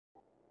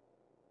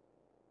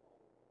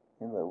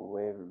Hello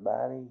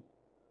everybody.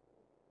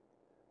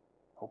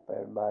 Hope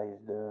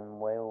everybody's doing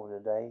well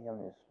today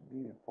on this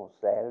beautiful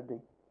Saturday.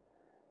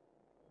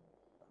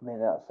 I've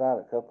been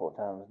outside a couple of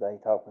times today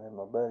talking to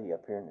my buddy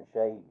up here in the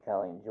shade,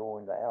 kind of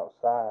enjoying the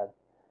outside.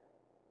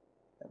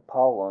 And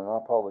pollen,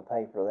 I'll probably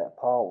pay for that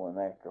pollen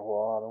after a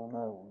while, I don't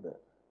know, but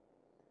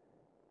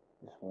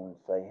just wanted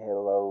to say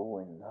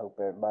hello and hope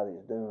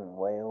everybody's doing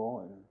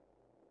well and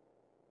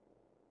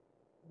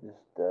just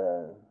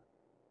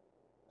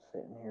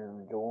sitting here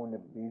enjoying a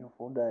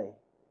beautiful day.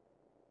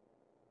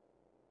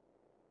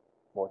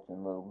 Watching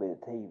a little bit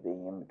of TV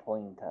in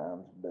between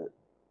times, but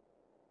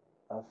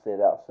I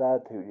sit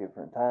outside 2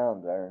 different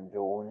times there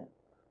enjoying it.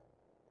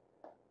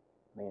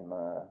 Me and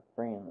my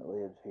friend that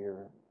lives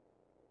here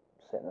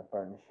sitting up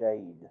there in the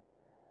shade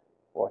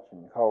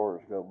watching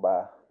cars go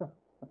by.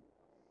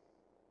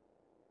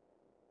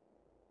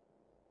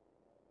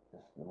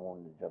 Just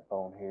wanted to jump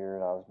on here,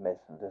 and I was messing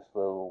with this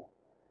little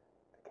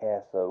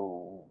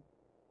Picasso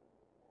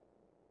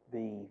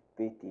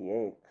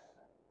V50X.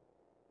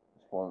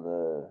 It's one of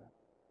the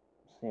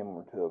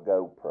similar to a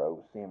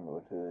GoPro, similar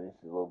to it. This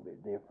is a little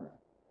bit different.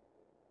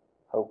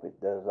 Hope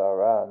it does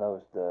alright. I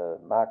noticed the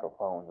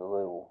microphone's a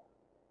little,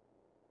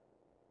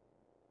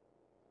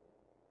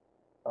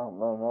 I don't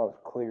know, not as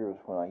clear as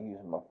when I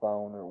use my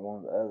phone or one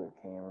of the other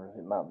cameras.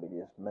 It might be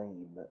just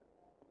me, but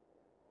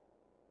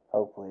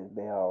hopefully it'll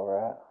be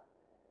alright.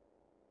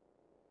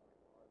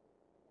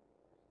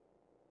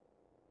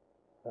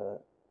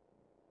 But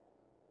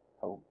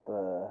hope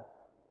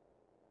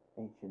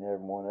each and every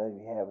one of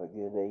you have a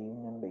good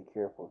evening. Be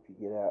careful if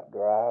you get out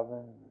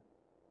driving.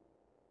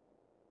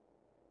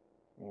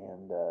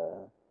 And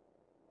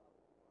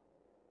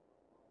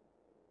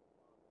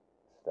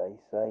stay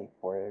safe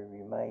wherever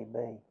you may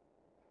be.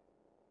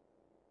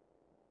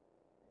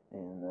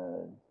 And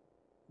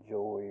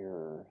enjoy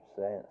your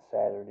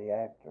Saturday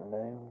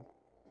afternoon.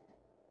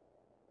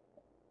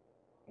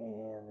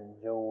 And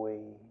enjoy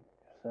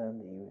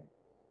Sunday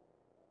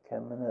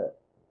coming up.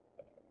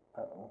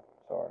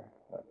 Sorry,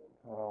 got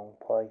the wrong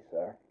place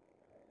there.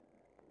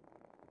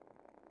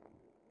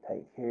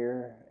 Take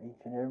care,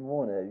 each and every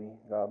one of you.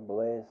 God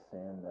bless,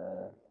 and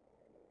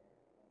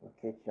we'll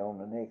catch you on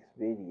the next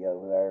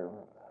video there.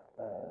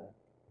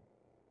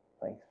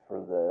 Thanks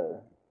for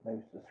the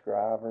new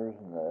subscribers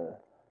and the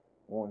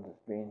ones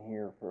that's been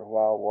here for a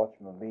while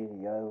watching my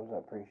videos. I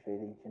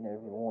appreciate each and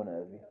every one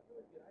of you.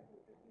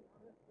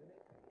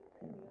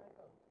 And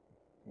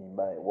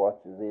anybody that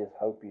watches this,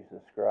 hope you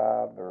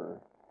subscribe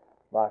or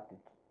like the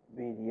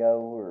video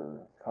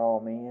or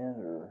comment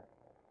or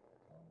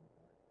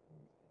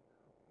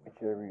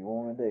whichever you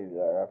want to do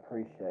there. I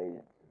appreciate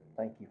it.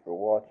 Thank you for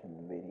watching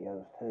the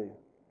videos too.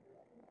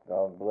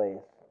 God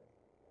bless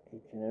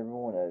each and every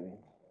one of you.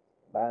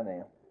 Bye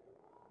now.